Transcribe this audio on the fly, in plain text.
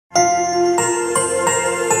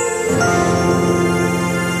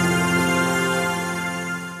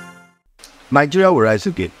Nigeria will rise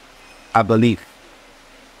again, I believe.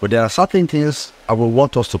 But there are certain things I will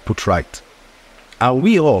want us to put right. And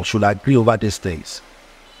we all should agree over these things.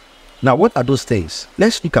 Now, what are those things?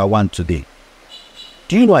 Let's look at one today.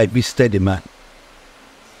 Do you know I visited a man?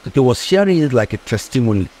 He was sharing it like a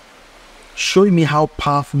testimony, showing me how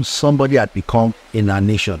powerful somebody had become in our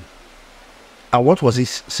nation. And what was he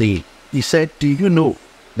saying? He said, do you know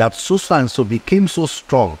that so-and-so became so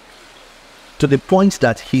strong to the point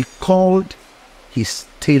that he called his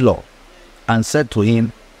tailor and said to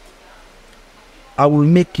him, I will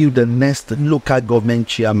make you the next local government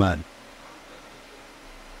chairman.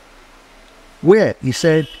 Where? He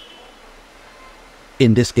said,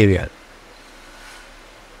 in this area.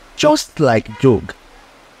 Just like joke,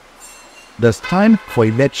 the time for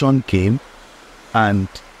election came, and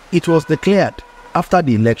it was declared after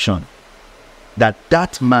the election that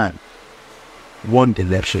that man won the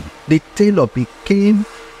election. The tailor became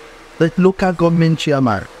the local government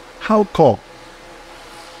chairman. How come?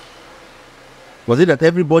 Was it that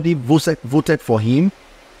everybody voted for him?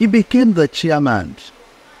 He became the chairman.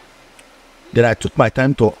 Then I took my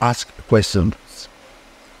time to ask questions.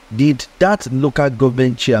 Did that local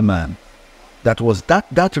government chairman, that was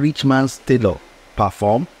that rich man's tailor,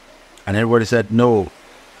 perform? And everybody said, no,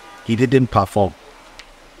 he didn't perform.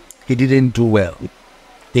 He didn't do well.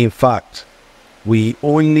 In fact, we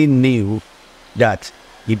only knew that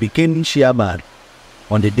he became chairman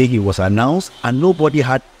on the day he was announced, and nobody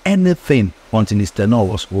had anything until his tenure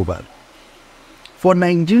was over. For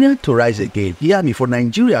Nigeria to rise again, hear me, for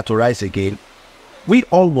Nigeria to rise again, we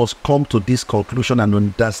all must come to this conclusion and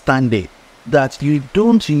understanding that you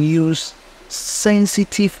don't use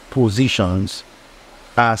sensitive positions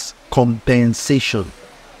as compensation.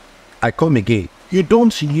 I come again. You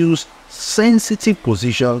don't use sensitive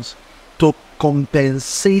positions to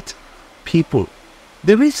compensate people.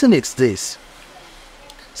 The reason is this.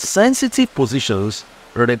 Sensitive positions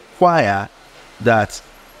require that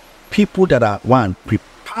people that are, one,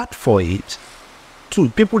 prepared for it, two,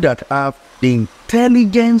 people that have the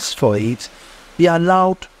intelligence for it, be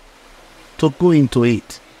allowed to go into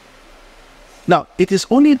it. Now, it is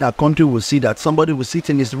only in our country we'll see that somebody will sit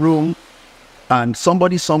in his room and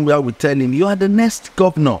somebody somewhere will tell him, you are the next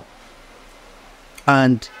governor.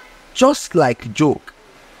 And just like joke,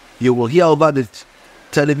 you will hear over the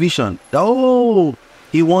television, oh,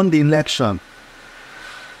 he won the election.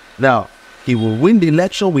 Now, he will win the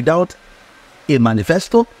election without a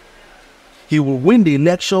manifesto. He will win the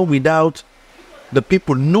election without the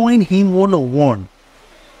people knowing him one-on-one.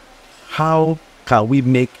 How can we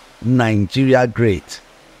make Nigeria great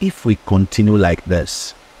if we continue like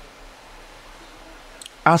this?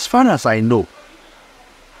 As far as I know,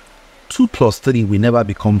 2 plus 3 will never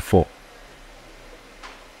become 4.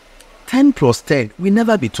 10 plus 10 will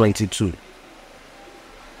never be 22.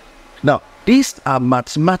 Now, these are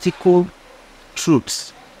mathematical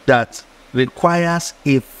truths that requires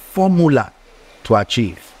a formula to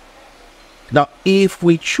achieve. Now, if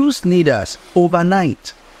we choose leaders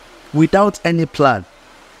overnight without any plan,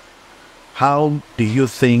 how do you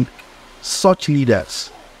think such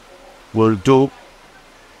leaders will do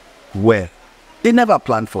well? They never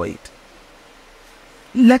plan for it.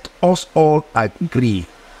 Let us all agree.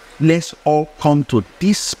 Let's all come to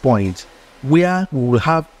this point where we will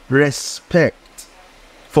have respect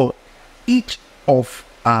for each of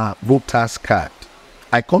our voters' card.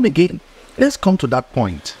 I come again. Let's come to that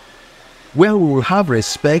point where we will have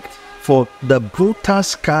respect for the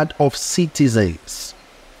voters' card of citizens.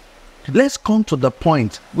 Let's come to the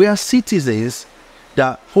point where citizens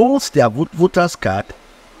that holds their voters' card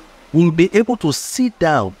will be able to sit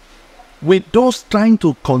down with those trying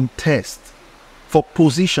to contest for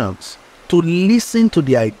positions, to listen to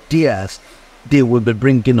the ideas they will be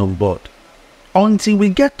bringing on board. Until we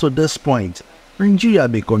get to this point, Nigeria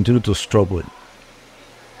may continue to struggle.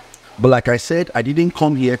 But like I said, I didn't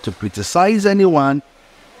come here to criticize anyone.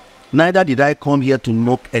 Neither did I come here to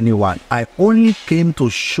mock anyone. I only came to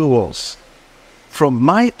show us, from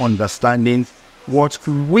my understanding, what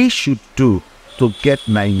we should do to get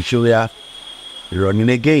Nigeria running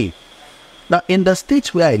again. Now, in the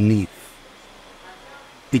state where I live,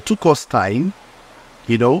 it took us time,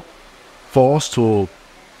 for us to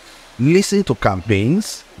listen to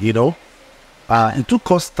campaigns, it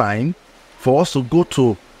took us time for us to go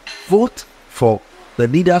to vote for the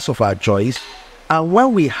leaders of our choice. And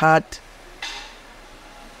when we had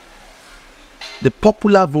the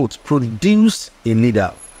popular vote produce a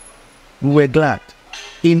leader, we were glad.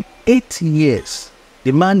 In 8 years,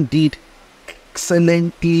 the man did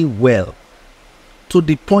excellently well, to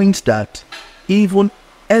the point that even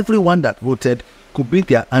everyone that voted could beat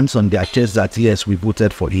their hands on their chest that yes, we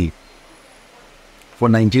voted for him. For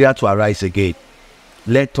Nigeria to arise again,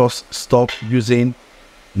 let us stop using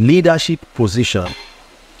leadership position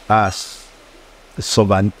as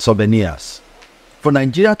souvenirs. For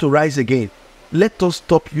Nigeria to rise again, let us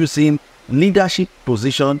stop using leadership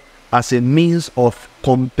position as a means of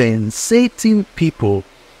compensating people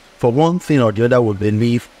for one thing or the other we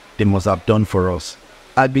believe they must have done for us.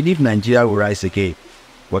 I believe Nigeria will rise again,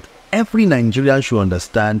 but every Nigerian should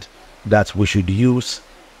understand that we should use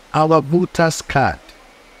our voters card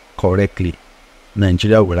correctly.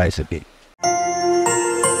 Nigeria will rise again.